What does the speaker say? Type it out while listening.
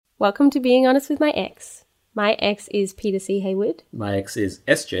Welcome to Being Honest with My Ex. My ex is Peter C. Hayward. My ex is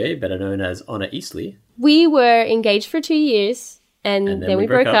SJ, better known as Honor Eastley. We were engaged for 2 years, and then we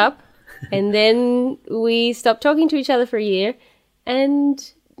broke up. And then we stopped talking to each other for a year, and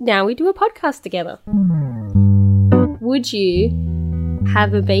now we do a podcast together. Would you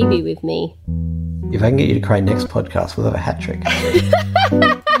have a baby with me? If I can get you to cry next podcast, we'll have a hat trick.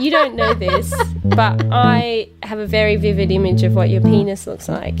 You don't know this, but I have a very vivid image of what your penis looks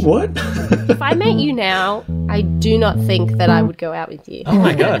like. What? If I met you now, I do not think that I would go out with you. Oh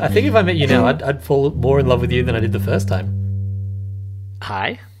my god, I think if I met you now, I'd fall more in love with you than I did the first time.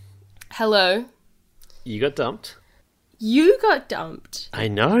 Hi, Hello. you got dumped. You got dumped. I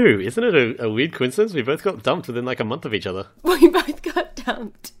know, isn't it a weird coincidence? We both got dumped within like a month of each other. We both got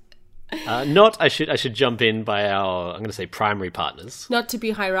dumped. I should jump in by our, I'm going to say primary partners. Not to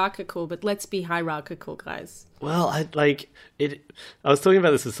be hierarchical, but let's be hierarchical, guys. Well, I was talking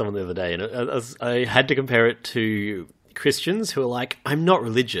about this with someone the other day, and I had to compare it to Christians who are like, I'm not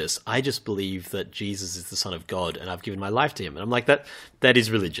religious. I just believe that Jesus is the Son of God, and I've given my life to him. And I'm like, that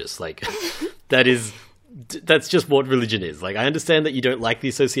is religious. Like, that's just what religion is. Like, I understand that you don't like the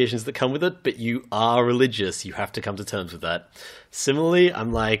associations that come with it, but you are religious. You have to come to terms with that. Similarly,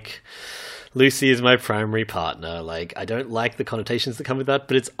 I'm like, Lucy is my primary partner. Like, I don't like the connotations that come with that,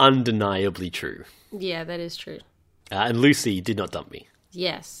 but it's undeniably true. Yeah, that is true. And Lucy did not dump me.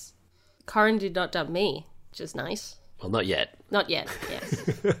 Yes. Corin did not dump me, which is nice. Well, not yet. Not yet, yes.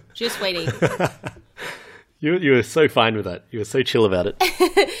 Just waiting. You were so fine with that. You were so chill about it.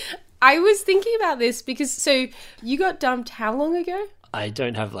 I was thinking about this because, so, you got dumped how long ago? I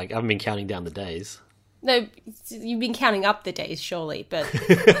haven't been counting down the days. No, you've been counting up the days, surely, but...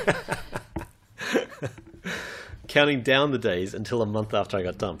 Counting down the days until a month after I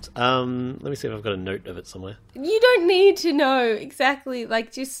got dumped. Let me see if I've got a note of it somewhere. You don't need to know exactly,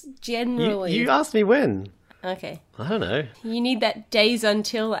 like, just generally. You asked me when. Okay. I don't know. You need that days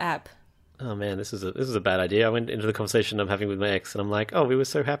until app. Oh man, this is a bad idea. I went into the conversation I'm having with my ex, and I'm like, oh, we were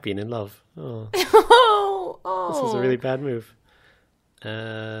so happy and in love. Oh, this is a really bad move.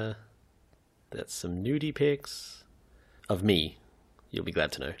 That's some nudie pics of me. You'll be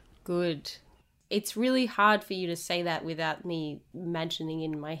glad to know. Good. It's really hard for you to say that without me imagining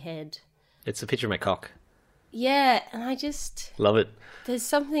in my head. It's a picture of my cock. Yeah, and I just... Love it. There's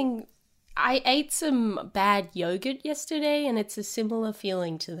something... I ate some bad yogurt yesterday, and it's a similar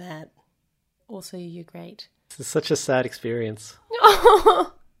feeling to that. Also, you're great. It's such a sad experience.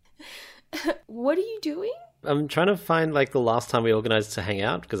 What are you doing? I'm trying to find like the last time we organized to hang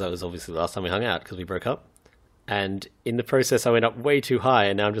out, because that was obviously the last time we hung out because we broke up. And in the process, I went up way too high,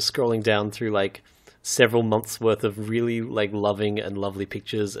 and now I'm just scrolling down through like several months worth of really like loving and lovely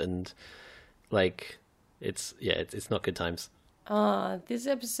pictures, and like it's not good times. This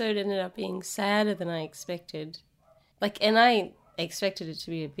episode ended up being sadder than I expected. And I expected it to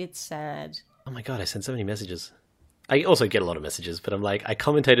be a bit sad. Oh my god, I sent so many messages. I also get a lot of messages, but I'm like, I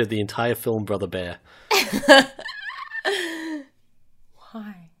commentated the entire film Brother Bear.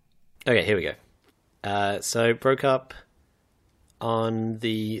 Why? Okay, here we go. So broke up on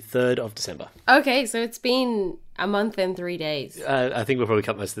the 3rd of December. Okay, so it's been a month and 3 days. I think we'll probably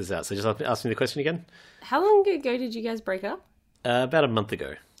cut most of this out, so just ask me the question again. How long ago did you guys break up? About a month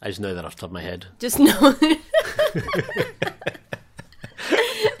ago. I just know that off the top of my head. Just know it.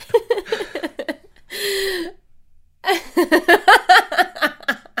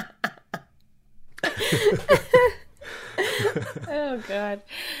 Oh, God.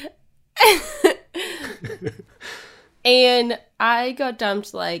 And I got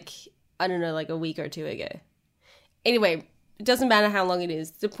dumped I don't know, a week or two ago. Anyway, it doesn't matter how long it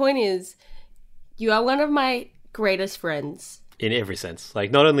is. The point is, you are one of my greatest friends. In every sense.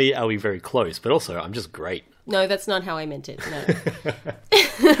 Like, not only are we very close, but also I'm just great. No, that's not how I meant it.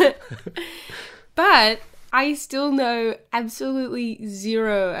 No. But I still know absolutely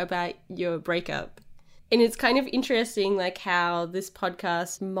zero about your breakup. And it's kind of interesting, how this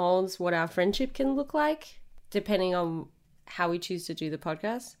podcast molds what our friendship can look like, depending on how we choose to do the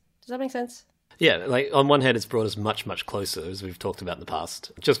podcast. Does that make sense? Yeah, on one hand, it's brought us much, much closer, as we've talked about in the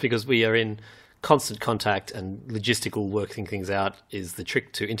past. Just because we are in constant contact and logistical working things out is the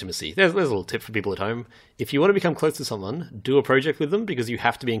trick to intimacy. There's a little tip for people at home. If you want to become close to someone, do a project with them, because you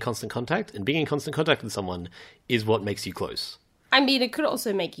have to be in constant contact, and being in constant contact with someone is what makes you close. I mean, it could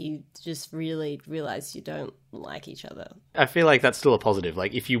also make you just really realize you don't like each other. I feel like that's still a positive.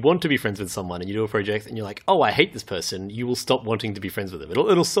 If you want to be friends with someone and you do a project and you're like, oh, I hate this person, you will stop wanting to be friends with them.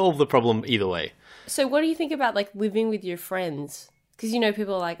 It'll solve the problem either way. So what do you think about living with your friends? Because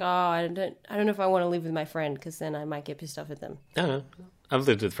people are like, oh, I don't know if I want to live with my friend, because then I might get pissed off at them. I don't know. I've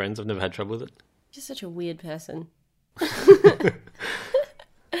lived with friends. I've never had trouble with it. You're such a weird person.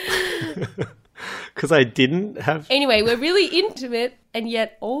 Because I didn't have... Anyway, we're really intimate, and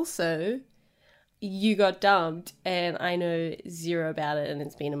yet also you got dumped, and I know zero about it, and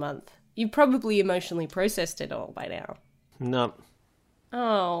it's been a month. You've probably emotionally processed it all by now. No.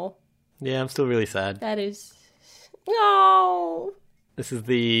 Oh. Yeah, I'm still really sad. That is... No. This is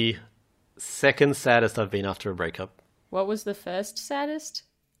the second saddest I've been after a breakup. What was the first saddest?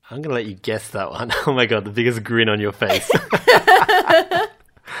 I'm going to let you guess that one. Oh my god, the biggest grin on your face.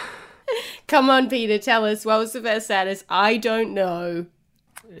 Come on, Peter, tell us. What was the first saddest? I don't know.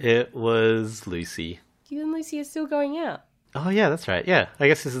 It was Lucy. You and Lucy are still going out. Oh yeah, that's right. Yeah, I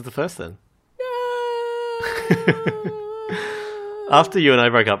guess this is the first then. No. After you and I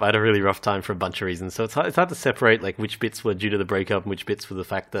broke up, I had a really rough time for a bunch of reasons. So it's hard to separate like which bits were due to the breakup and which bits were the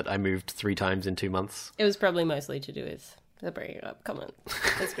fact that I moved 3 times in 2 months. It was probably mostly to do with the breaking up. Come on.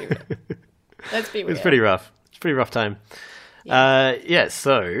 Let's be real. Let's be real. It was pretty rough. It's a pretty rough time. Yeah,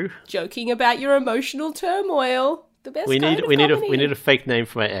 so... Joking about your emotional turmoil. The best we kind need of we comedy. need a fake name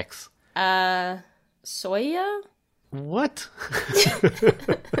for my ex. Sawyer? What?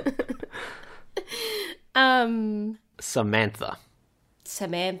 Samantha.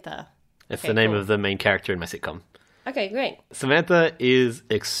 Samantha. That's Okay, the name cool. of the main character in my sitcom. Okay, great. Samantha is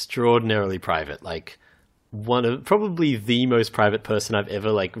extraordinarily private. Like, one of probably the most private person I've ever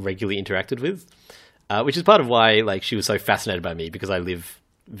like regularly interacted with, which is part of why like she was so fascinated by me, because I live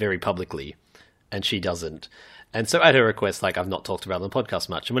very publicly and she doesn't. And so at her request, like, I've not talked about it on the podcast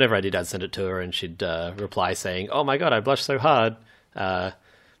much, and whenever I did, I'd send it to her and she'd reply saying, "Oh my god, I blushed so hard,"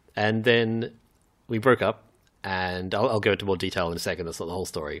 and then we broke up. And I'll go into more detail in a second. That's not the whole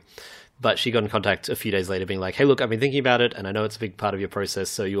story. But she got in contact a few days later being like, "Hey, look, I've been thinking about it, and I know it's a big part of your process,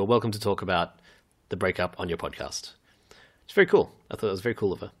 so you are welcome to talk about the breakup on your podcast." It's very cool. I thought it was very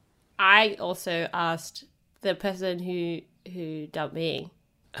cool of her. I also asked the person who dumped me.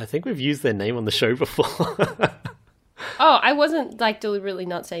 I think we've used their name on the show before. Oh, I wasn't like deliberately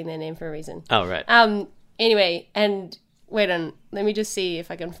not saying their name for a reason. Oh, right. Anyway, and wait on. Let me just see if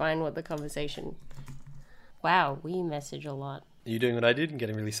I can find what the conversation... Wow, we message a lot. Are you doing what I did and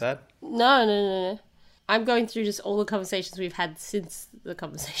getting really sad? No. I'm going through just all the conversations we've had since the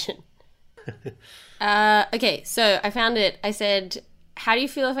conversation. Okay, so I found it. I said, "How do you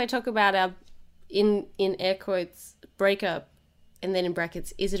feel if I talk about our, in air quotes, breakup?" And then in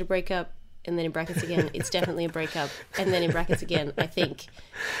brackets, "Is it a breakup?" And then in brackets again, "It's definitely a breakup." And then in brackets again, I think,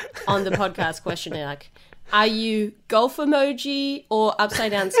 on the podcast question mark. Are you golf emoji or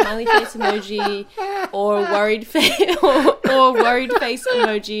upside down smiley face emoji or worried face or worried face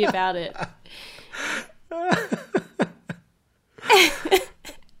emoji about it?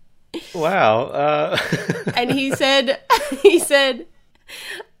 Wow. And he said,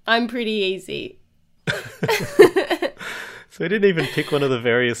 "I'm pretty easy." So he didn't even pick one of the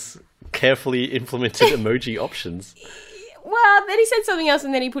various carefully implemented emoji options. Well, then he said something else,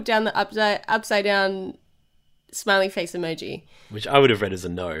 and then he put down the upside down smiley face emoji, which I would have read as a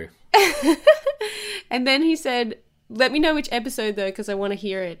no. And then he said, "Let me know which episode though, because I want to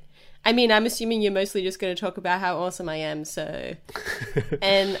hear it." I mean, I'm assuming you're mostly just going to talk about how awesome I am, so...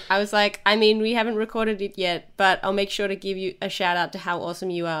 And I was like, I mean, we haven't recorded it yet, but I'll make sure to give you a shout out to how awesome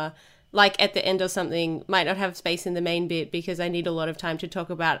you are. Like at the end or something, might not have space in the main bit because I need a lot of time to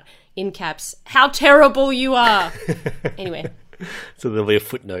talk about, in caps, how terrible you are. Anyway. So there'll be a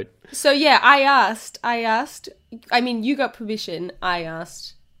footnote. So yeah, I asked, I mean, you got permission, I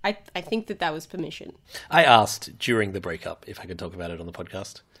asked. I think that was permission. I asked during the breakup if I could talk about it on the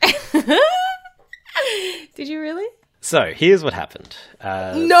podcast. Did you really? So, here's what happened.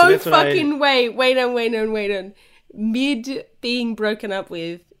 No fucking way. Wait on. Mid being broken up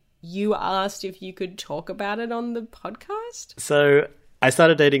with, you asked if you could talk about it on the podcast? So, I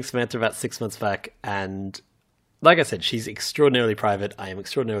started dating Samantha about 6 months back, and like I said, she's extraordinarily private. I am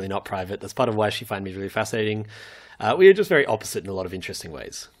extraordinarily not private. That's part of why she finds me really fascinating. We are just very opposite in a lot of interesting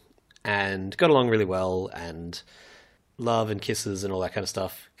ways. And got along really well, and love and kisses and all that kind of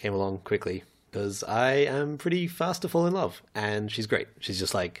stuff came along quickly, because I am pretty fast to fall in love. And she's great. She's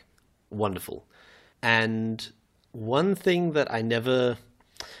just, like, wonderful. And one thing that I never...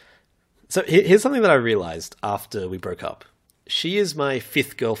 So here's something that I realized after we broke up. She is my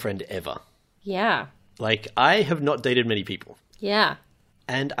 5th girlfriend ever. Yeah. Like, I have not dated many people. Yeah.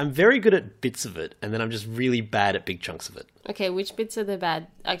 And I'm very good at bits of it, and then I'm just really bad at big chunks of it. Okay, which bits are the bad?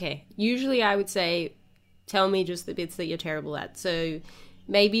 Okay, usually I would say, tell me just the bits that you're terrible at. So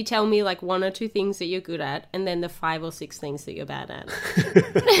maybe tell me like 1 or 2 things that you're good at, and then the 5 or 6 things that you're bad at.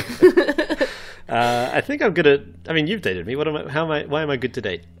 I think I'm good at. I mean, you've dated me. Why am I good to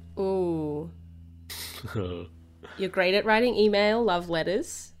date? Ooh. You're great at writing email, love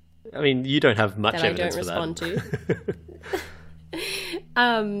letters I mean, you don't have much that I evidence don't for respond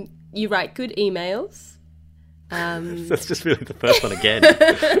that. to. You write good emails. That's just really the first one again.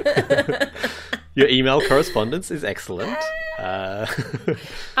 Your email correspondence is excellent.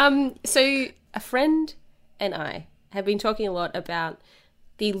 So a friend and I have been talking a lot about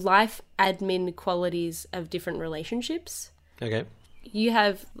the life admin qualities of different relationships. Okay. You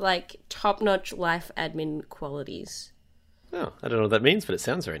have like top-notch life admin qualities. Oh, I don't know what that means, but it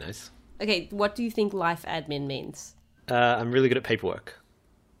sounds very nice. Okay, what do you think life admin means? I'm really good at paperwork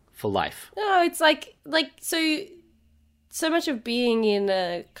for life. No, it's like so much of being in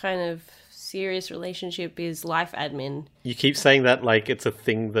a kind of serious relationship is life admin. You keep saying that like it's a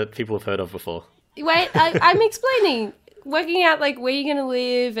thing that people have heard of before. Wait, I'm explaining. Working out like where you're going to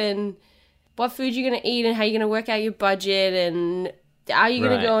live and what food you're going to eat and how you're going to work out your budget and are you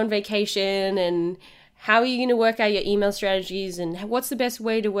going to go on vacation and how are you going to work out your email strategies and what's the best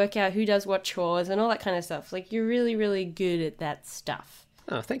way to work out who does what chores and all that kind of stuff. Like you're really, really good at that stuff.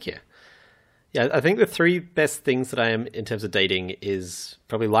 Oh, thank you. Yeah, I think the three best things that I am in terms of dating is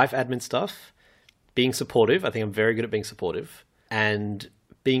probably life admin stuff, being supportive. I think I'm very good at being supportive, and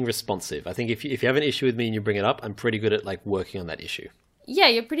being responsive. I think if you have an issue with me and you bring it up, I'm pretty good at like working on that issue. Yeah,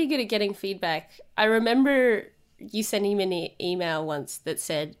 you're pretty good at getting feedback. I remember you sending me an email once that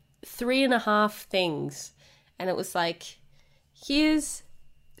said 3.5 things, and it was like, here's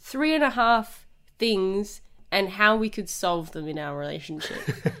 3.5 things and how we could solve them in our relationship.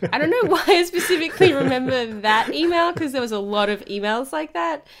 I don't know why I specifically remember that email, because there was a lot of emails like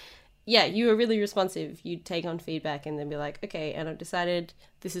that. Yeah, you were really responsive. You'd take on feedback and then be like, okay, and I've decided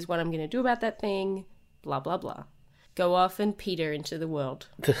this is what I'm going to do about that thing, blah, blah, blah. Go off and peter into the world.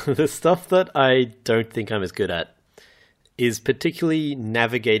 The stuff that I don't think I'm as good at is particularly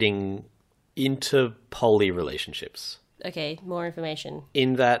navigating interpoly relationships. Okay, more information.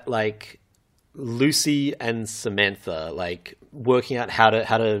 In that, like, Lucy and Samantha, like, working out how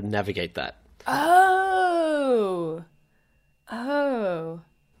to navigate that. Oh.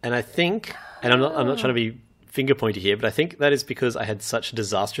 And I think, and I'm not trying to be finger pointy here, but I think that is because I had such a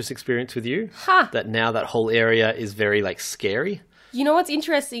disastrous experience with you that now that whole area is very like scary. You know what's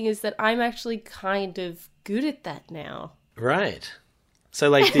interesting is that I'm actually kind of good at that now. Right.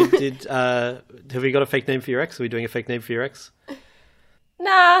 So like, did have we got a fake name for your ex? Are we doing a fake name for your ex?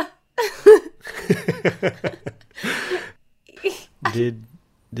 Nah. Did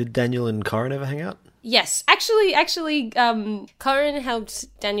Daniel and Corin ever hang out? Yes, actually, Corin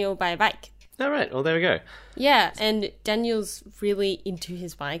helped Daniel buy a bike. All right. Well, there we go. Yeah, and Daniel's really into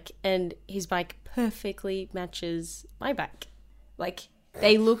his bike, and his bike perfectly matches my bike. Like,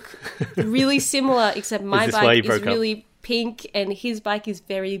 they look really similar, except my bike is really pink, and his bike is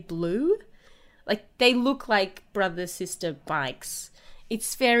very blue. Like, they look like brother-sister bikes.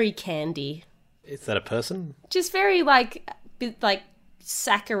 It's very candy. Is that a person? Just very, like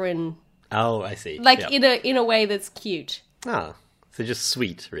saccharine. Oh, I see. Like, yep. in a way that's cute. Ah, so just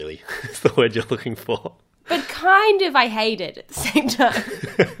sweet, really, is the word you're looking for. But kind of I hate it at the same time.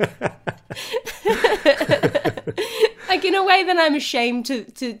 Like, in a way that I'm ashamed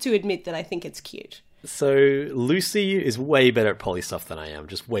to admit that I think it's cute. So Lucy is way better at poly stuff than I am,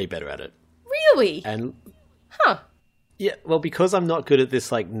 just way better at it. Really? And huh. Yeah, well, because I'm not good at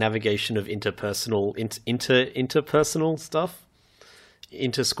this like navigation of interpersonal interpersonal stuff.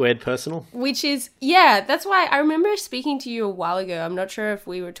 Intersquared personal. Which is, yeah, that's why I remember speaking to you a while ago. I'm not sure if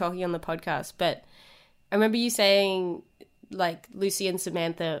we were talking on the podcast, but I remember you saying like Lucy and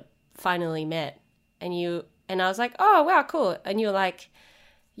Samantha finally met, and I was like, oh wow, cool. And you were like,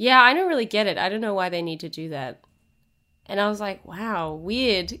 yeah, I don't really get it. I don't know why they need to do that. And I was like, wow,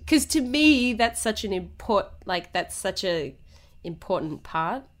 weird. Because to me, that's such an important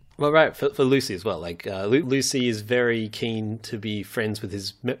part. Well, right, for Lucy as well. Like, Lucy is very keen to be friends with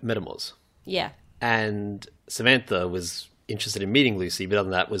his metamors. Yeah. And Samantha was interested in meeting Lucy, but other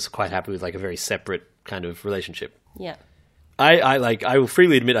than that was quite happy with like a very separate kind of relationship. Yeah. I will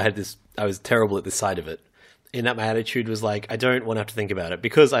freely admit I was terrible at this side of it. In that my attitude was like, I don't want to have to think about it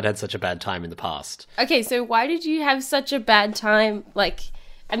because I'd had such a bad time in the past. Okay, so why did you have such a bad time? Like,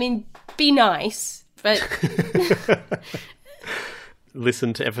 I mean, be nice, but...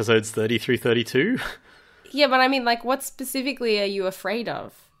 Listen to episodes 30 through 32. Yeah, but I mean, like, what specifically are you afraid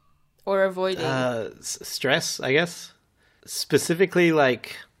of or avoiding? Stress, I guess. Specifically,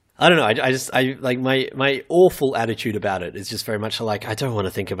 like, I don't know. I like my awful attitude about it is just very much like, I don't want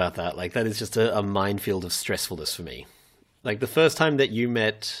to think about that. Like, that is just a minefield of stressfulness for me. Like, the first time that you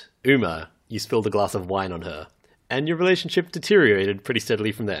met Uma, you spilled a glass of wine on her, and your relationship deteriorated pretty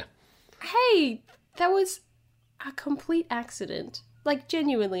steadily from there. Hey, that was a complete accident. Like,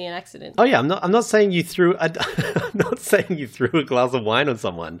 genuinely an accident. Oh yeah, I'm not saying you threw I'm not saying you threw a glass of wine on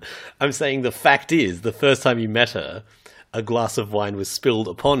someone. I'm saying the fact is, the first time you met her, a glass of wine was spilled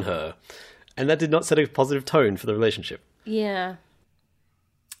upon her, and that did not set a positive tone for the relationship. Yeah.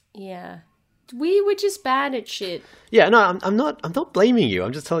 Yeah. We were just bad at shit. Yeah, no, I'm not blaming you.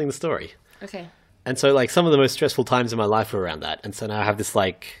 I'm just telling the story. Okay. And so, like, some of the most stressful times in my life were around that. And so now I have this,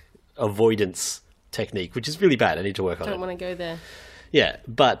 like, avoidance technique, which is really bad. I need to work on it. Don't want to go there. Yeah,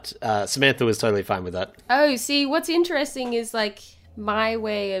 but Samantha was totally fine with that. Oh, see, what's interesting is, like, my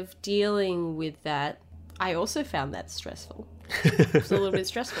way of dealing with that, I also found that stressful. It's a little bit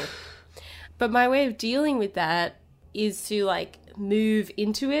stressful. But my way of dealing with that is to, like, move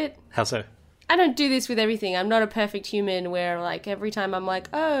into it. How so? I don't do this with everything. I'm not a perfect human where, like, every time I'm like,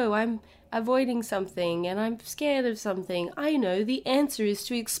 oh, I'm avoiding something and I'm scared of something, I know the answer is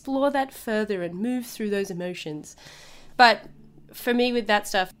to explore that further and move through those emotions. But for me with that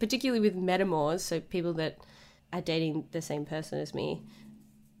stuff, particularly with metamors, so people that are dating the same person as me,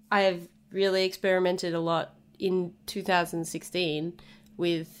 I have really experimented a lot in 2016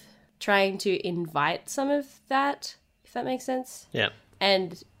 with trying to invite some of that, if that makes sense. Yeah.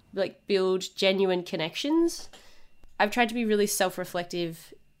 And, like, build genuine connections. I've tried to be really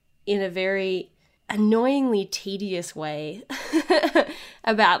self-reflective in a very annoyingly tedious way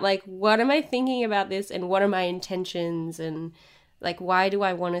about, like, what am I thinking about this and what are my intentions and, like, why do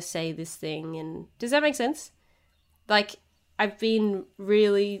I want to say this thing? And does that make sense? Like, I've been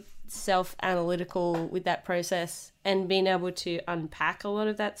really self-analytical with that process and been able to unpack a lot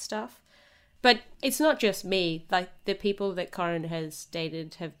of that stuff. But it's not just me. Like, the people that Corin has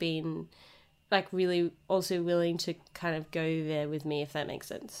dated have been, like, really also willing to kind of go there with me, if that makes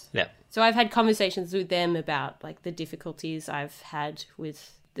sense. Yeah. So I've had conversations with them about, like, the difficulties I've had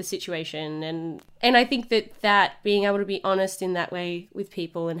with the situation. And I think that being able to be honest in that way with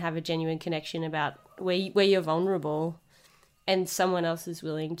people and have a genuine connection about where you're vulnerable and someone else is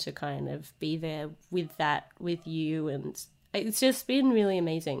willing to kind of be there with that, with you. And it's just been really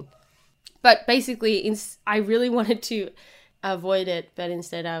amazing. But basically, I really wanted to avoid it, but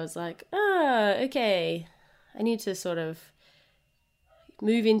instead I was like, okay, I need to sort of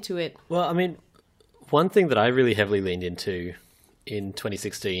move into it. Well, I mean, one thing that I really heavily leaned into in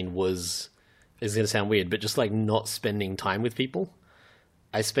 2016 was, it's going to sound weird, but just, like, not spending time with people.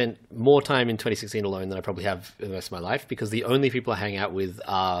 I spent more time in 2016 alone than I probably have in the rest of my life, because the only people I hang out with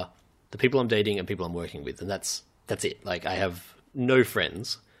are the people I'm dating and people I'm working with, and that's it. Like, I have no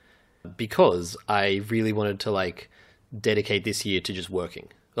friends, because I really wanted to, like, dedicate this year to just working.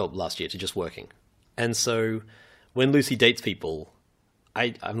 Well, last year to just working. And so when Lucy dates people,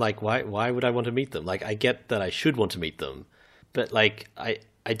 I'm like, why would I want to meet them? Like, I get that I should want to meet them, but, like, I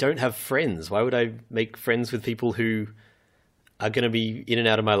don't have friends. Why would I make friends with people who are going to be in and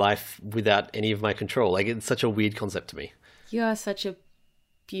out of my life without any of my control? Like, it's such a weird concept to me. You are such a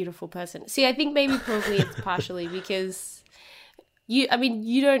beautiful person. See, I think maybe probably it's partially because you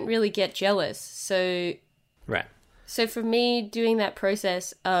don't really get jealous. So Right. So for me, doing that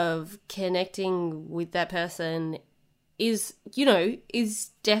process of connecting with that person is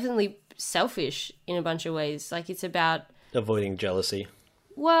definitely selfish in a bunch of ways. Like, it's about Avoiding jealousy.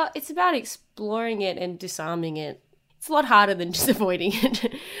 Well, it's about exploring it and disarming it. It's a lot harder than just avoiding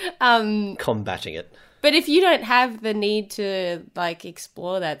it. Combating it. But if you don't have the need to, like,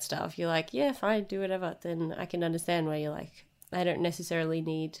 explore that stuff, you're like, yeah, fine, do whatever, then I can understand where you're like, I don't necessarily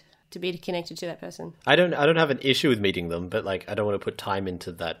need to be connected to that person. I don't have an issue with meeting them, but, like, I don't want to put time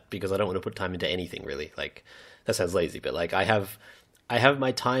into that, because I don't want to put time into anything, really. Like, that sounds lazy, but, like, I have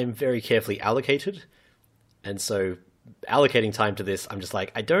my time very carefully allocated, and so allocating time to this, I'm just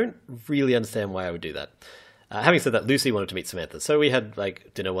like, I don't really understand why I would do that. Having said that, Lucy wanted to meet Samantha, so we had,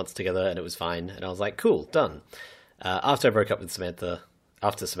 like, dinner once together, and it was fine, and I was like, cool, done. After I broke up with Samantha,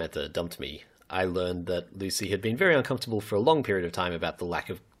 after Samantha dumped me, I learned that Lucy had been very uncomfortable for a long period of time about the lack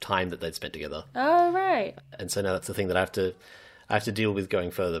of time that they'd spent together. Oh, right. And so now that's the thing that I have to deal with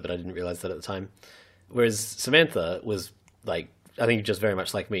going further, but I didn't realize that at the time. Whereas Samantha was, like, I think just very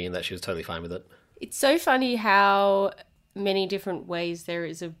much like me in that she was totally fine with it. It's so funny how many different ways there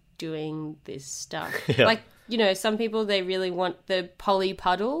is of doing this stuff. Yeah. Like, some people, they really want the poly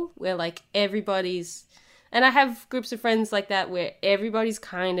puddle where, like, everybody's... And I have groups of friends like that where everybody's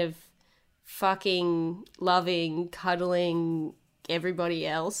kind of fucking loving, cuddling everybody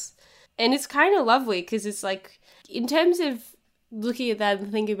else. And it's kind of lovely because it's like, in terms of looking at that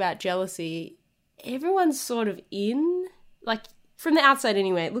and thinking about jealousy, everyone's sort of in. Like, from the outside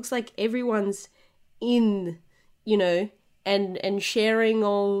anyway, it looks like everyone's in, you know, and sharing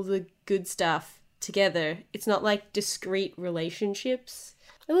all the good stuff together. It's not like discrete relationships.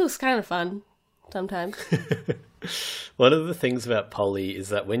 It looks kind of fun sometimes. One of the things about poly is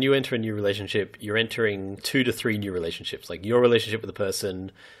that when you enter a new relationship, you're entering 2 to 3 new relationships. Like your relationship with a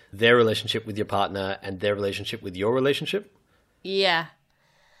person, their relationship with your partner, and their relationship with your relationship. Yeah.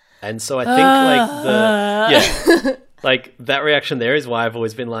 And so I think like that reaction there is why I've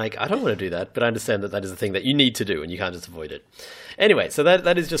always been like, I don't want to do that, but I understand that that is a thing that you need to do and you can't just avoid it. Anyway, so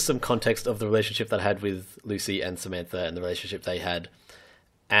that is just some context of the relationship that I had with Lucy and Samantha and the relationship they had.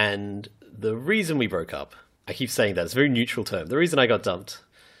 And the reason we broke up, I keep saying that, it's a very neutral term. The reason I got dumped,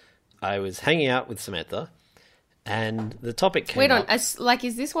 I was hanging out with Samantha and the topic came up. Like,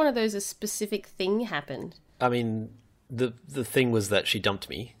 is this one of those, a specific thing happened? I mean, the thing was that she dumped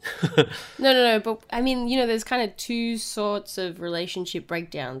me. No, but I mean, you know, there's kind of 2 sorts of relationship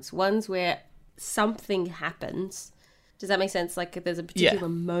breakdowns. One's where something happens. Does that make sense? Like, there's a particular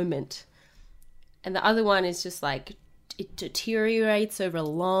moment. And the other one is just like, it deteriorates over a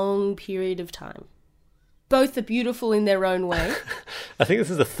long period of time. Both are beautiful in their own way. I think this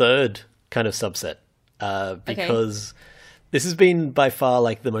is the third kind of subset, because this has been by far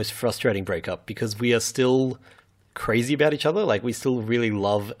like the most frustrating breakup because we are still crazy about each other. Like we still really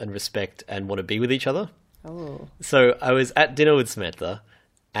love and respect and want to be with each other. Oh. So I was at dinner with Samantha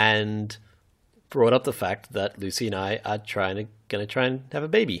and brought up the fact that Lucy and I are going to try and have a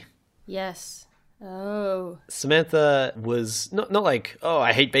baby. Yes. Oh. Samantha was not like, oh,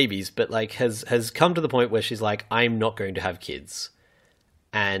 I hate babies, but like has come to the point where she's like, I'm not going to have kids.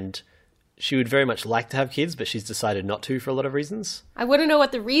 And she would very much like to have kids, but she's decided not to for a lot of reasons. I wouldn't know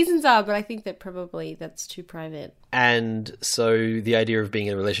what the reasons are, but I think that probably that's too private. And so the idea of being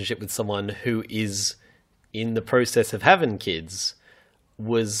in a relationship with someone who is in the process of having kids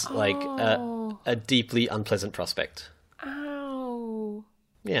was like a deeply unpleasant prospect. Ow.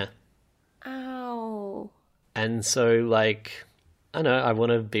 Yeah. Ow. And so, like, I know, I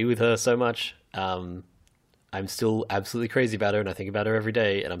want to be with her so much. I'm still absolutely crazy about her, and I think about her every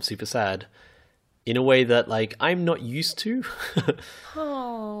day, and I'm super sad in a way that, like, I'm not used to.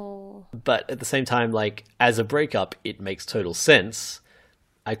 Oh. But at the same time, like, as a breakup, it makes total sense.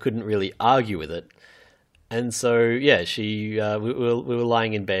 I couldn't really argue with it. And so, yeah, we were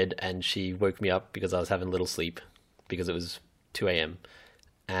lying in bed, and she woke me up because I was having little sleep, because it was 2 a.m.,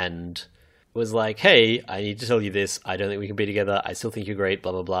 and was like, hey, I need to tell you this. I don't think we can be together. I still think you're great,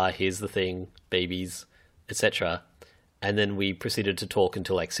 blah, blah, blah. Here's the thing, babies, etc. And then we proceeded to talk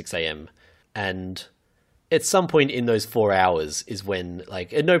until like 6 a.m. And at some point in those 4 hours is when,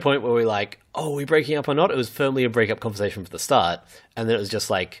 like, at no point were we like, oh, are we breaking up or not? It was firmly a breakup conversation from the start. And then it was just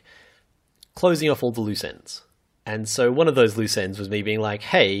like closing off all the loose ends. And so one of those loose ends was me being like,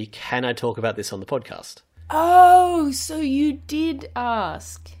 hey, can I talk about this on the podcast? Oh, so you did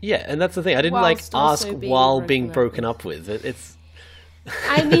ask. Yeah, and that's the thing. I didn't Whilst ask also being while broken being up broken with. up with. It's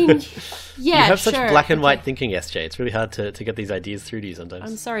I mean, yeah, you have such sure, black and okay. white thinking, SJ. It's really hard to get these ideas through to you sometimes.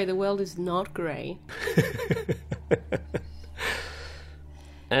 I'm sorry, the world is not grey.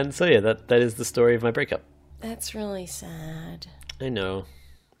 And so yeah, that is the story of my breakup. That's really sad. I know.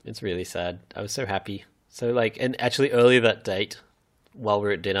 It's really sad. I was so happy. So like, and actually earlier that date, while we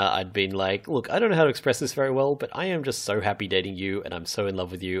were at dinner, I'd been like, look, I don't know how to express this very well, but I am just so happy dating you, and I'm so in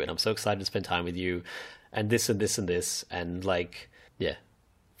love with you, and I'm so excited to spend time with you, and this and this and this, and like, yeah,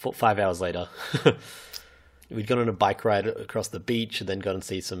 5 hours later, we'd gone on a bike ride across the beach, and then gone and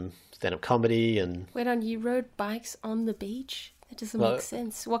see some stand-up comedy, and... Wait on, you rode bikes on the beach? That doesn't Well- make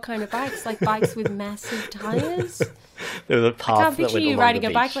sense. What kind of bikes? Like bikes with massive tires? There was a I path can't that picture went you along riding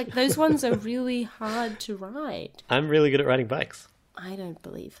the a bike. beach. Like, those ones are really hard to ride. I'm really good at riding bikes. I don't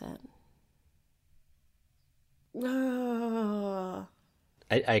believe that. Oh.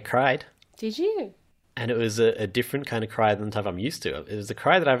 I cried. Did you? And it was a different kind of cry than the type I'm used to. It was a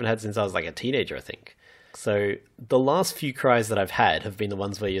cry that I haven't had since I was like a teenager, I think. So the last few cries that I've had have been the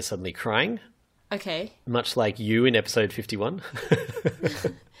ones where you're suddenly crying, Okay. much like you in episode 51.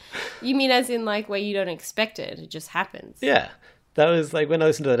 You mean as in like where you don't expect it, it just happens? Yeah. That was like when I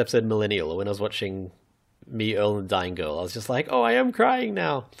listened to that episode Millennial, or when I was watching Me, Earl and the Dying Girl, I was just like, oh, I am crying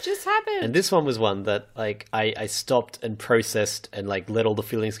now. Just happened. And this one was one that like I stopped and processed and like let all the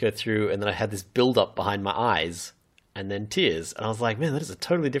feelings go through, and then I had this build up behind my eyes and then tears, and I was like, man, that is a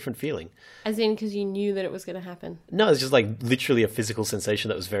totally different feeling. As in because you knew that it was going to happen. No, it's just like literally a physical sensation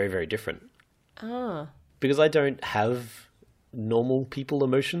that was very, very different. Ah. Because I don't have normal people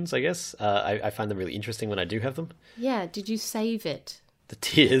emotions, I guess. I find them really interesting when I do have them. Yeah, did you save it? The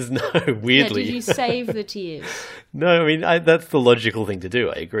tears? No, Yeah, weirdly. did you save the tears? No, I mean, that's the logical thing to do.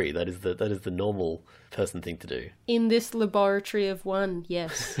 I agree. That is the normal person thing to do. In this laboratory of one,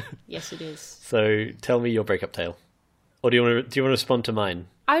 yes. Yes, it is. So tell me your breakup tale. Or do you want to respond to mine?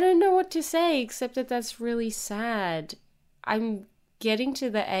 I don't know what to say, except that that's really sad. I'm getting to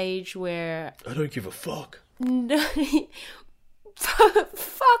the age where... I don't give a fuck. No,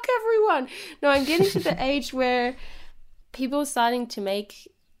 fuck everyone. No, I'm getting to the age where people are starting to make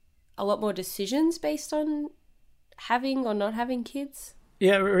a lot more decisions based on having or not having kids.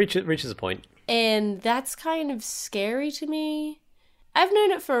 Yeah, reaches a point. And that's kind of scary to me. I've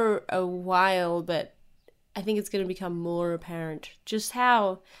known it for a while, but I think it's going to become more apparent just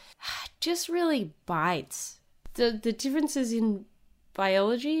how it just really bites. The differences in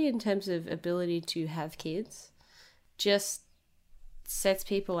biology in terms of ability to have kids just sets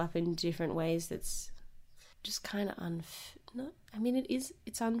people up in different ways that's just kind of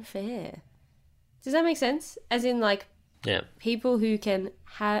it's unfair. Does that make sense? As in, like, Yeah. people who can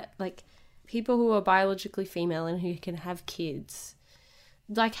have, like, people who are biologically female and who can have kids,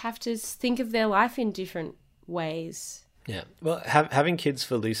 like, have to think of their life in different ways. Yeah. Well, having kids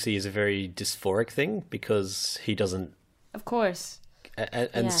for Lucy is a very dysphoric thing because he doesn't. Of course. And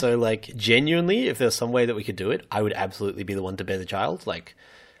Yeah. so, like, genuinely, if there's some way that we could do it, I would absolutely be the one to bear the child. Like,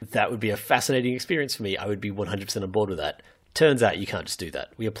 that would be a fascinating experience for me. I would be 100% on board with that. Turns out you can't just do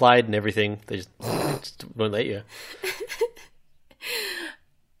that. We applied and everything. They just won't let you.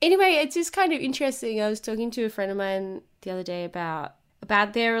 Anyway, it's just kind of interesting. I was talking to a friend of mine the other day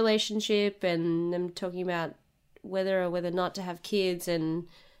about their relationship and them talking about whether or whether not to have kids, and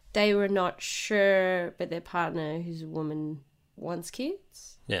they were not sure, but their partner, who's a woman, wants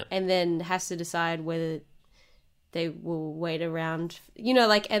kids. Yeah. And then has to decide whether they will wait around, you know,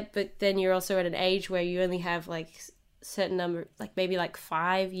 like, but then you're also at an age where you only have, like, certain number, like, maybe like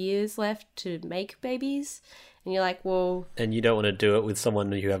 5 years left to make babies. And you're like, well... And you don't want to do it with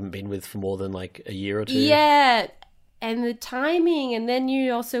someone you haven't been with for more than, like, a year or two. Yeah. And the timing, and then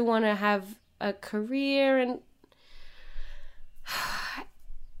you also want to have a career, and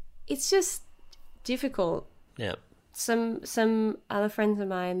it's just difficult. Yeah. Some other friends of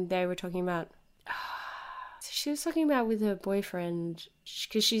mine, they were talking about... She was talking about with her boyfriend,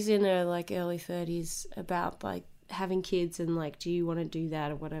 because she's in her, like, early 30s, about, like, having kids and, like, do you want to do that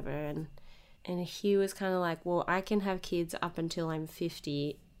or whatever. And he was kind of like, well, I can have kids up until I'm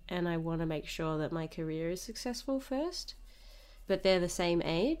 50, and I want to make sure that my career is successful first. But they're the same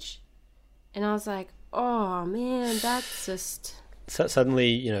age. And I was like, oh, man, that's just... So suddenly,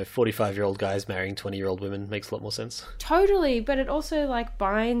 you know, 45-year-old guys marrying 20-year-old women makes a lot more sense. Totally, but it also, like,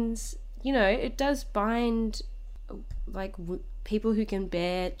 binds... You know, it does bind, like, people who can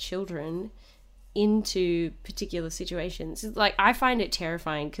bear children into particular situations. Like, I find it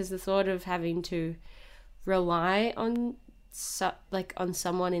terrifying because the thought of having to rely on, on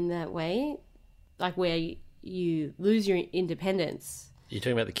someone in that way, like, where you lose your independence. You're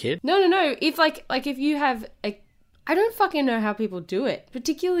talking about the kid? No. If, like if you have a... I don't fucking know how people do it,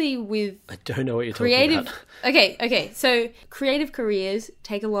 particularly with... I don't know what you're creative... talking about. Okay. So creative careers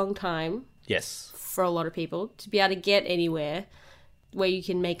take a long time. Yes. For a lot of people to be able to get anywhere where you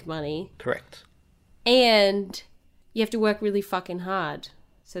can make money. Correct. And you have to work really fucking hard.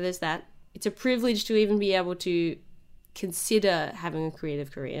 So there's that. It's a privilege to even be able to consider having a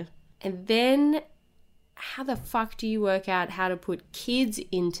creative career. And then how the fuck do you work out how to put kids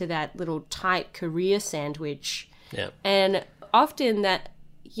into that little tight career sandwich? Yeah. And often that,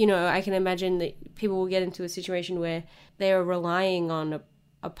 you know, I can imagine that people will get into a situation where they are relying on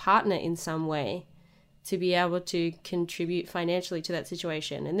a partner in some way to be able to contribute financially to that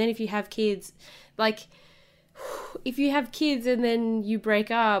situation. And then if you have kids, like, if you have kids and then you break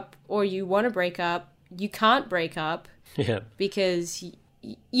up or you want to break up, you can't break up. Yeah. Because,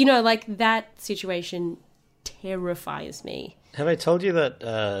 you know, like, that situation terrifies me. Have I told you that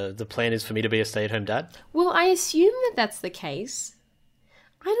the plan is for me to be a stay-at-home dad? Well, I assume that that's the case.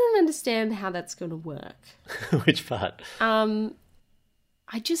 I don't understand how that's going to work. Which part?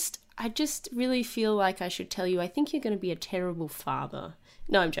 I just really feel like I should tell you, I think you're going to be a terrible father.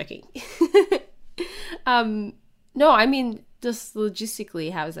 No, I'm joking. No, I mean, just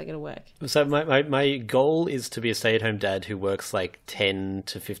logistically, how is that going to work? So my goal is to be a stay-at-home dad who works like 10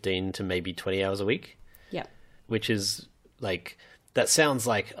 to 15 to maybe 20 hours a week. Yeah. Which is, like, that sounds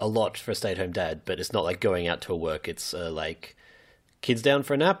like a lot for a stay-at-home dad, but it's not like going out to work. It's like, kids down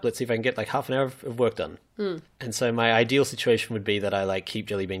for a nap, let's see if I can get like half an hour of work done. And so my ideal situation would be that I, like, keep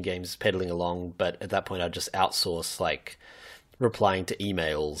Jelly Bean Games pedaling along, but at that point I'd just outsource, like, replying to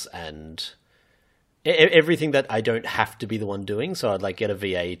emails and everything that I don't have to be the one doing. So I'd like get a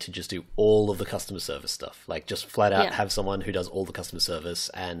VA to just do all of the customer service stuff, like just flat out have someone who does all the customer service.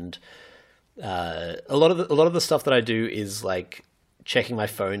 And a lot of the stuff that I do is like checking my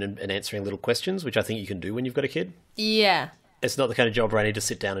phone and answering little questions, which I think you can do when you've got a kid. Yeah. It's not the kind of job where I need to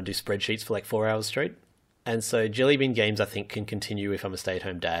sit down and do spreadsheets for like 4 hours straight. And so Jelly Bean Games, I think, can continue if I'm a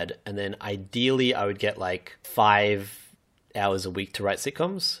stay-at-home dad. And then ideally I would get like 5 hours a week to write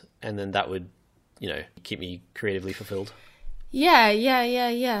sitcoms. And then that would, keep me creatively fulfilled.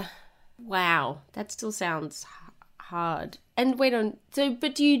 Yeah. Wow. That still sounds hard. And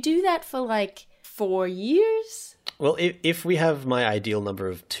but do you do that for like 4 years? Well, if we have my ideal number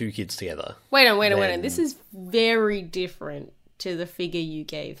of 2 kids together... Wait on. This is very different to the figure you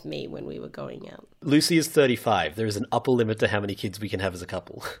gave me when we were going out. Lucy is 35. There is an upper limit to how many kids we can have as a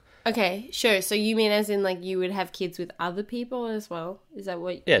couple. Okay, sure. So you mean as in like you would have kids with other people as well? Is that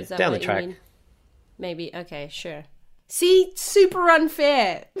what? Yeah, is that down what the track. You mean? Maybe. Okay, sure. See, super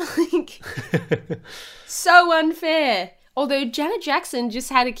unfair. Like, so unfair. Although Janet Jackson just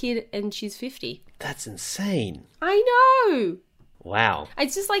had a kid and she's 50. That's insane. I know. Wow.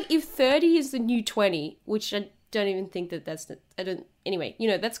 It's just like if 30 is the new 20, which I don't even think anyway,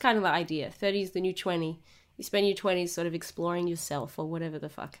 that's kind of the idea. 30 is the new 20. You spend your 20s sort of exploring yourself or whatever the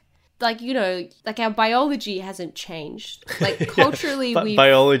fuck. Like, like our biology hasn't changed. Like culturally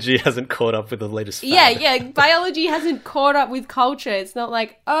biology hasn't caught up with the latest fad. Yeah, biology hasn't caught up with culture. It's not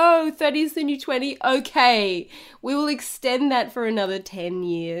like, 30 is the new 20. Okay, we will extend that for another 10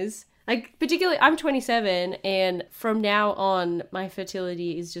 years. Like, particularly, I'm 27, and from now on, my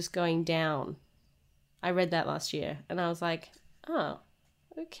fertility is just going down. I read that last year, and I was like, oh,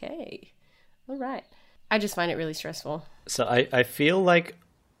 okay. All right. I just find it really stressful. So I feel like,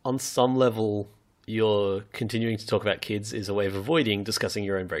 on some level, you're continuing to talk about kids is a way of avoiding discussing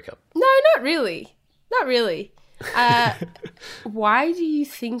your own breakup. No, not really. Not really. Why do you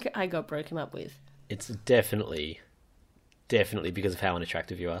think I got broken up with? It's definitely because of how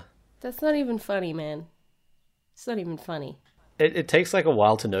unattractive you are. That's not even funny, man. It's not even funny. It takes like a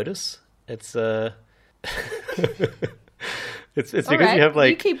while to notice. It's it's because right, you have like...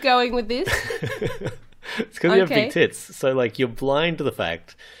 You keep going with this. It's because you have big tits. So like you're blind to the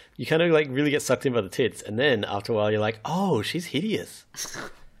fact. You kind of like really get sucked in by the tits. And then after a while you're like, oh, she's hideous.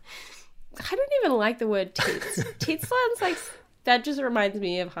 I don't even like the word tits. Tits sounds like... That just reminds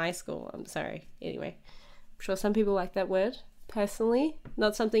me of high school. I'm sorry. Anyway, I'm sure some people like that word. Personally,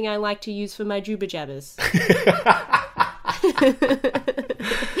 not something I like to use for my jubba jabbers.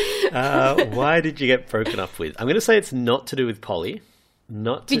 Why did you get broken up with? I'm going to say it's not to do with Polly.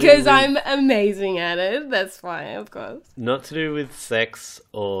 Because I'm amazing at it. That's why, of course. Not to do with sex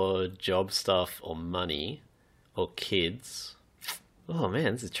or job stuff or money or kids. Oh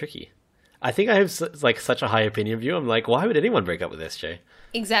man, this is tricky. I think I have like such a high opinion of you. I'm like, why would anyone break up with SJ?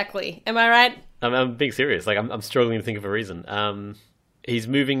 Exactly. Am I right? I'm being serious. Like, I'm struggling to think of a reason. He's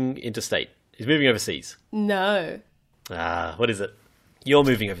moving interstate. He's moving overseas. No. What is it? You're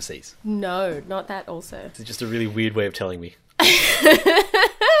moving overseas. No, not that also. It's just a really weird way of telling me.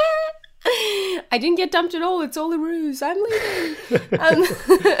 I didn't get dumped at all. It's all a ruse. I'm leaving.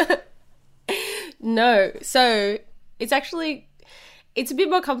 No. So, it's a bit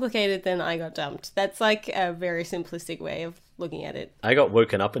more complicated than I got dumped. That's like a very simplistic way of looking at it. I got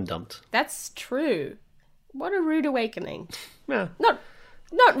woken up and dumped. That's true. What a rude awakening. Yeah. Not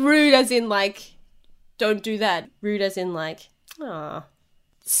rude as in like, don't do that. Rude as in like, ah.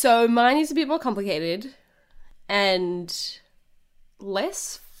 So mine is a bit more complicated and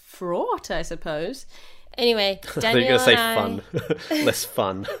less fraught, I suppose. Anyway, Daniel You're going to say fun. Less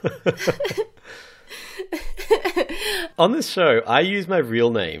fun. On this show, I use my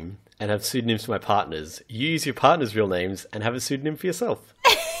real name and have pseudonyms for my partners. You use your partner's real names and have a pseudonym for yourself.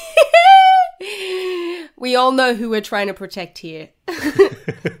 We all know who we're trying to protect here.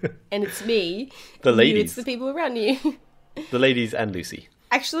 And it's me. The ladies. You, it's the people around you. The ladies and Lucy.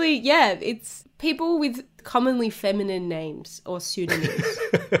 Actually, yeah, it's people with commonly feminine names or pseudonyms.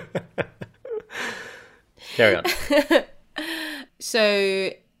 Carry on.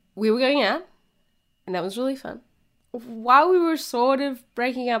 So, we were going out, and that was really fun. While we were sort of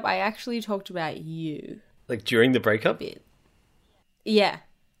breaking up, I actually talked about you. Like during the breakup? A bit. Yeah.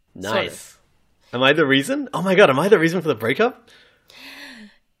 Nice. Sort of. Am I the reason? Oh my god, am I the reason for the breakup?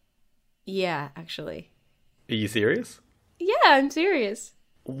 Yeah, actually. Are you serious? Yeah, I'm serious.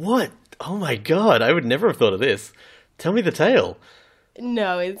 What? Oh my god, I would never have thought of this. Tell me the tale.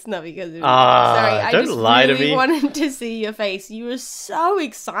 No, it's not because of you. Ah, Sorry, I don't just lie to really me. wanted to see your face. You were so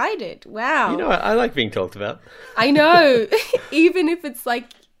excited. Wow. You know, I like being talked about. I know. Even if it's like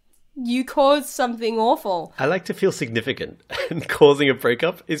You caused something awful. I like to feel significant, and causing a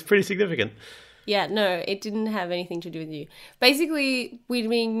breakup is pretty significant. Yeah, no, it didn't have anything to do with you. Basically, we'd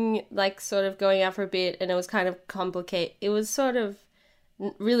been like sort of going out for a bit, and it was kind of complicated. It was sort of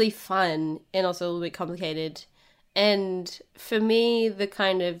really fun and also a little bit complicated. And for me, the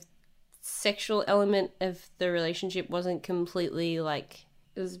kind of sexual element of the relationship wasn't completely like,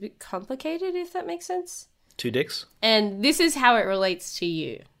 it was a bit complicated, if that makes sense. 2 dicks? And this is how it relates to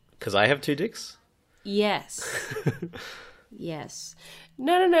you. Because I have 2 dicks? Yes. Yes.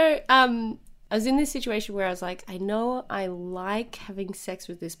 No. I was in this situation where I was like, I know I like having sex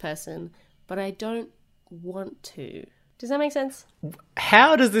with this person, but I don't want to. Does that make sense?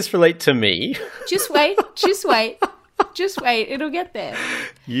 How does this relate to me? Just wait. It'll get there.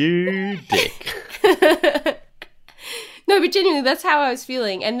 You dick. No, but genuinely, that's how I was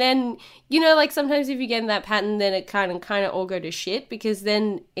feeling. And then, you know, like sometimes if you get in that pattern, then it kind of all go to shit, because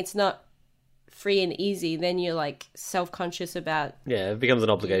then it's not free and easy. Then you're like self-conscious about Yeah, it becomes an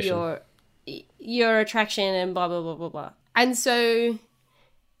obligation. your attraction and blah, blah, blah, blah, blah. And so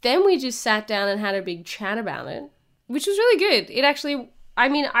then we just sat down and had a big chat about it, which was really good. It actually, I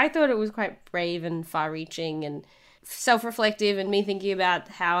mean, I thought it was quite brave and far-reaching and self-reflective, and me thinking about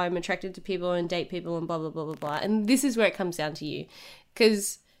how I'm attracted to people and date people and blah, blah, blah, blah, blah. And this is where it comes down to you.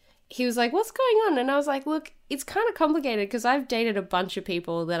 Because he was like, what's going on? And I was like, look, it's kind of complicated because I've dated a bunch of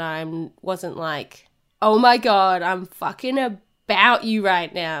people that wasn't like, oh my God, I'm fucking about you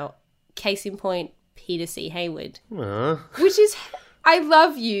right now. Case in point, Peter C. Hayward. Which is, I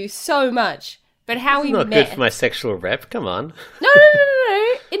love you so much. But how we met... Not good for my sexual rep, come on. No.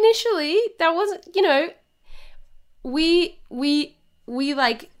 Initially, that wasn't, you know... We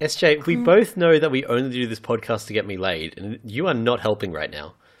like... SJ, we both know that we only do this podcast to get me laid, and you are not helping right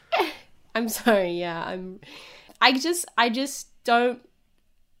now. I'm sorry, yeah. I just don't...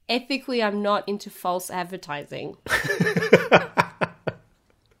 Ethically, I'm not into false advertising.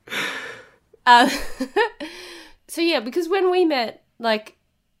 So yeah, because when we met, like,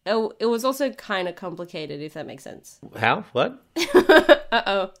 it was also kind of complicated, if that makes sense. How? What?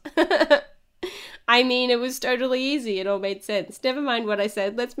 Uh-oh. I mean, it was totally easy. It all made sense. Never mind what I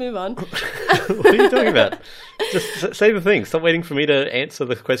said. Let's move on. What are you talking about? Just say the thing. Stop waiting for me to answer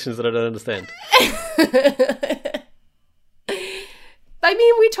the questions that I don't understand. I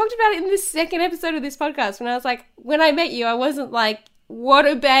mean, we talked about it in the second episode of this podcast when I was like, when I met you, I wasn't like, what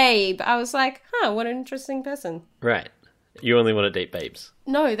a babe. I was like, what an interesting person. Right. You only want to date babes.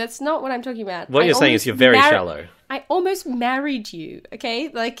 No, that's not what I'm talking about. What you're saying is you're very shallow. I almost married you, okay?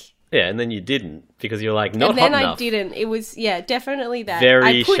 Like... Yeah, and then you didn't because you're like, not hot enough. And then enough. I didn't. It was, yeah, definitely that.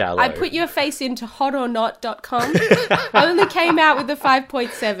 Very shallow. I put your face into hotornot.com. I only came out with a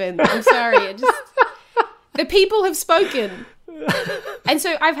 5.7. I'm sorry. The people have spoken. And so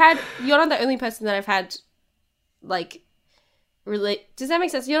you're not the only person that I've had, like, does that make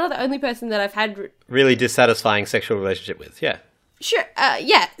sense? You're not the only person that I've had... really dissatisfying sexual relationship with, yeah. Sure,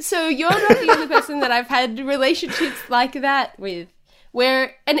 yeah. So you're not the only person that I've had relationships like that with.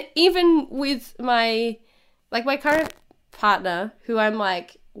 And even with my current partner, who I'm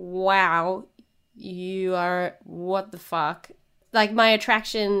like, wow, you are, what the fuck? Like, my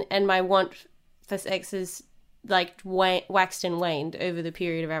attraction and my want for sex is, like, waxed and waned over the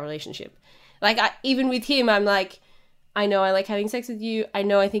period of our relationship. Like, even with him, I'm like, I know I like having sex with you, I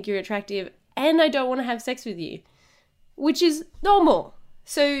know I think you're attractive, and I don't want to have sex with you. Which is normal.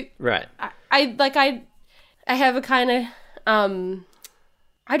 So, right. I have a kind of,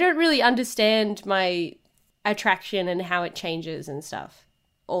 I don't really understand my attraction and how it changes and stuff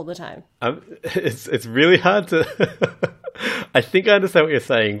all the time. It's really hard to... I think I understand what you're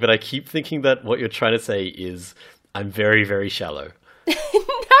saying, but I keep thinking that what you're trying to say is I'm very, very shallow.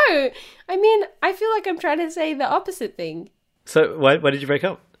 No! I mean, I feel like I'm trying to say the opposite thing. So why did you break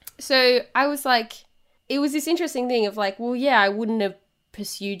up? So I was like... It was this interesting thing of like, well, yeah, I wouldn't have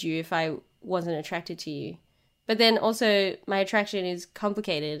pursued you if I wasn't attracted to you. But then also my attraction is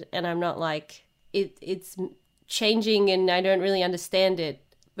complicated and I'm not like, it's changing and I don't really understand it.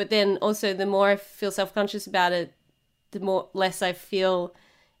 But then also the more I feel self-conscious about it, the less I feel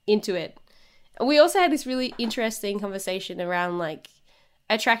into it. And we also had this really interesting conversation around like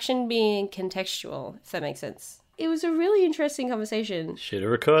attraction being contextual, if that makes sense. It was a really interesting conversation. Should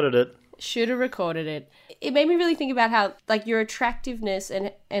have recorded it. Should have recorded it. It made me really think about how, like, your attractiveness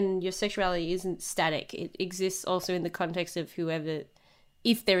and your sexuality isn't static. It exists also in the context of whoever,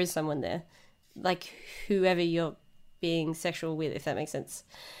 if there is someone there, like whoever you're being sexual with, if that makes sense.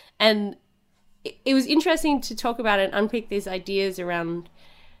 And it was interesting to talk about and unpick these ideas around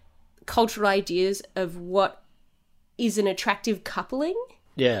cultural ideas of what is an attractive coupling.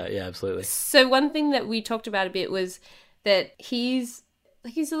 Yeah, absolutely. So one thing that we talked about a bit was that he's a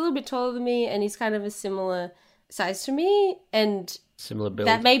little bit taller than me, and he's kind of a similar size to me, and Similar build.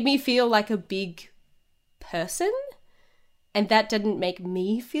 that made me feel like a big person, and that didn't make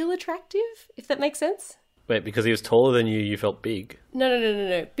me feel attractive, if that makes sense. Wait, because he was taller than you felt big?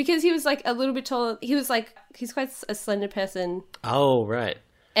 No. Because he was like a little bit taller. He's quite a slender person, Oh, right.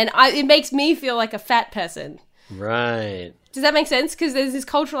 and it makes me feel like a fat person. Right. Does that make sense? Because there's this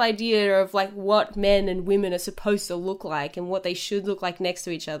cultural idea of like what men and women are supposed to look like and what they should look like next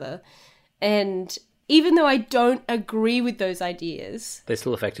to each other. And even though I don't agree with those ideas, They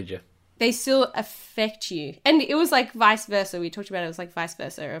still affected you. they still affect you. And it was like vice versa. We talked about it was like vice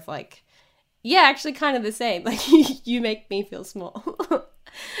versa of like, yeah, actually kind of the same. Like you make me feel small.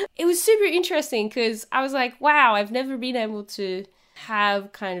 It was super interesting because I was like, wow, I've never been able to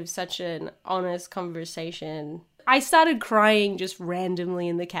have kind of such an honest conversation. I started crying just randomly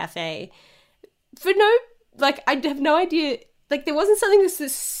in the cafe for I have no idea. Like there wasn't something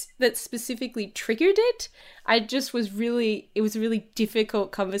that specifically triggered it. It was a really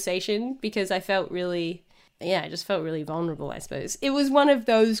difficult conversation because I felt really, I just felt really vulnerable, I suppose. It was one of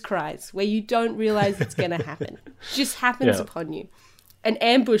those cries where you don't realize it's going to happen. It just happens upon you. An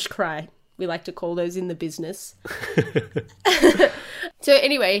ambush cry, we like to call those in the business. So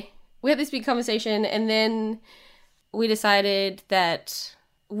anyway, we had this big conversation, and then we decided that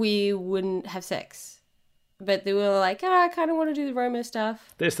we wouldn't have sex. But they were like, I kind of want to do the Roma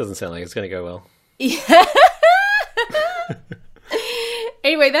stuff. This doesn't sound like it's going to go well. Yeah.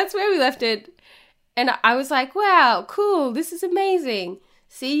 Anyway, that's where we left it. And I was like, wow, cool, this is amazing.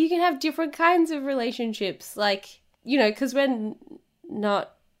 See, you can have different kinds of relationships. Like, because we're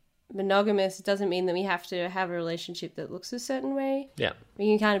not monogamous, it doesn't mean that we have to have a relationship that looks a certain way. Yeah. We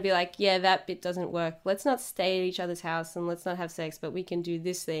can kind of be like, yeah, that bit doesn't work. Let's not stay at each other's house and let's not have sex, but we can do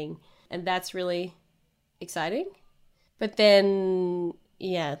this thing. And that's really exciting. But then,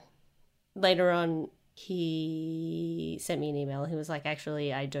 later on, he sent me an email. He was like,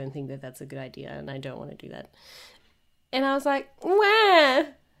 actually, I don't think that that's a good idea and I don't want to do that. And I was like, wah.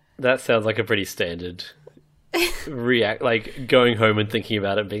 That sounds like a pretty standard like going home and thinking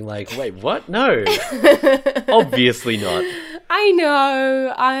about it and being like, wait, what? No. Obviously not. I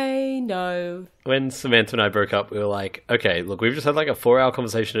know. When Samantha and I broke up, we were like, okay, look, we've just had like a 4-hour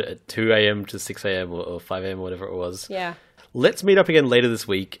conversation at 2 a.m. to 6 a.m. or 5 a.m. or whatever it was. Yeah. Let's meet up again later this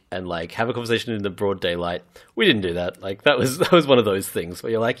week and like have a conversation in the broad daylight. We didn't do that. Like that was one of those things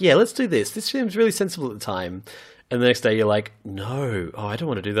where you're like, yeah, let's do this. This seems really sensible at the time. And the next day you're like, no, I don't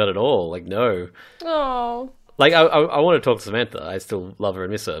want to do that at all. Like, no. Oh. Like, I want to talk to Samantha. I still love her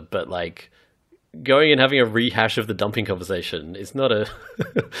and miss her. But, like, going and having a rehash of the dumping conversation is not it's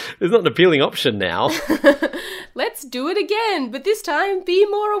not an appealing option now. Let's do it again, but this time be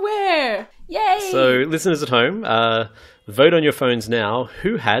more aware. Yay! So, listeners at home, vote on your phones now.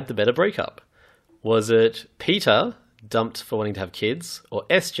 Who had the better breakup? Was it Peter, dumped for wanting to have kids, or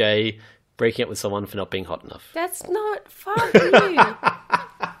SJ, breaking up with someone for not being hot enough? That's not fuck you.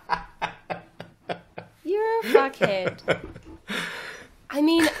 You're a fuckhead. I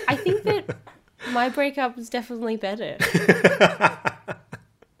mean, I think that my breakup was definitely better.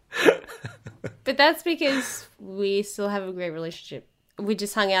 But that's because we still have a great relationship. We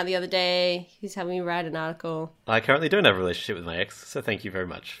just hung out the other day. He's having me write an article. I currently don't have a relationship with my ex, so thank you very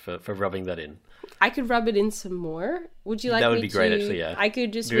much for rubbing that in. I could rub it in some more. Would you like me to? That would be great, actually, yeah. I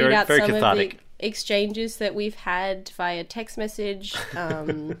could just Very- read out very some cathartic. of the exchanges that we've had via text message.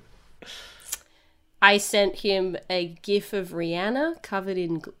 I sent him a gif of Rihanna covered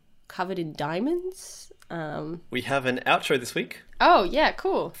in diamonds. We have an outro this week Oh yeah,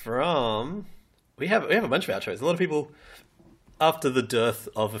 cool. from... We have a bunch of outros. A lot of people, after the dearth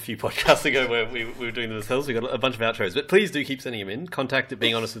of a few podcasts ago where we were doing them ourselves, we got a bunch of outros. But please do keep sending them in. Contact at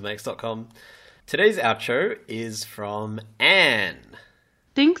beinghonestwithmax.com. Today's outro is from Anne.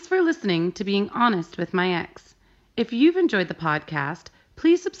 Thanks for listening to Being Honest with My Ex. If you've enjoyed the podcast,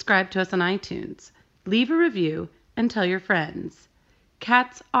 please subscribe to us on iTunes, leave a review, and tell your friends.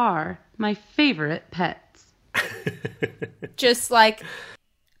 Cats are my favorite pets. Just like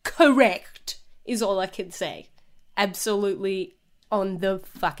correct is all I can say. Absolutely on the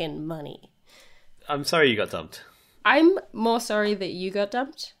fucking money. I'm sorry you got dumped. I'm more sorry that you got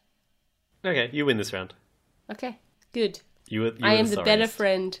dumped. Okay, you win this round. Okay, good. You I am the the better sorriest.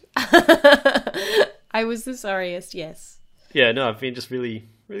 friend. I was the sorriest, yes. Yeah, no, I've been just really,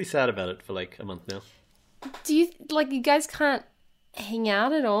 really sad about it for like a month now. Do you, like, you guys can't hang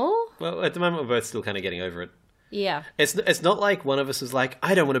out at all? Well, at the moment, we're both still kind of getting over it. Yeah. It's not like one of us is like,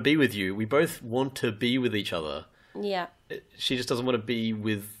 I don't want to be with you. We both want to be with each other. Yeah. She just doesn't want to be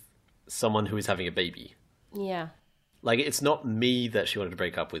with someone who is having a baby. Yeah. Like, it's not me that she wanted to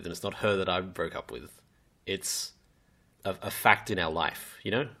break up with, and it's not her that I broke up with. It's a fact in our life,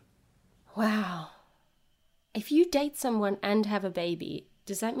 you know? Wow. If you date someone and have a baby,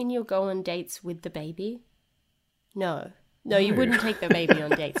 does that mean you'll go on dates with the baby? No. No, you wouldn't take the baby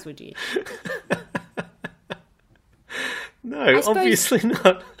on dates, would you? No, obviously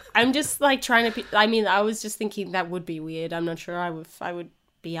not. I'm just like trying to... I was just thinking that would be weird. I'm not sure I would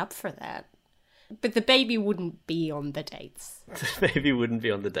be up for that. But the baby wouldn't be on the dates. The baby wouldn't be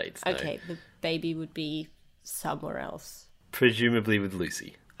on the dates, no. Okay, the baby would be somewhere else. Presumably with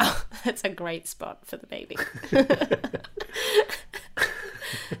Lucy. Oh, that's a great spot for the baby.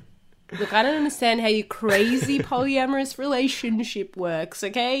 Look, I don't understand how your crazy polyamorous relationship works,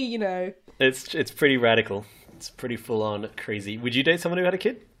 okay? You know. It's pretty radical. It's pretty full-on crazy. Would you date someone who had a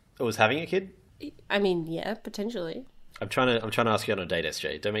kid? Or was having a kid? I mean, yeah, potentially. I'm trying to ask you on a date,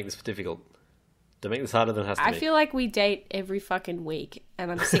 SJ. Don't make this difficult. Don't make this harder than it has to be. I feel like we date every fucking week,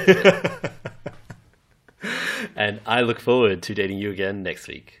 and I'm sick of it. And I look forward to dating you again next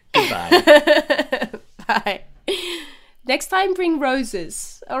week. Goodbye. Bye. Next time, bring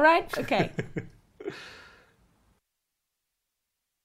roses. All right? Okay.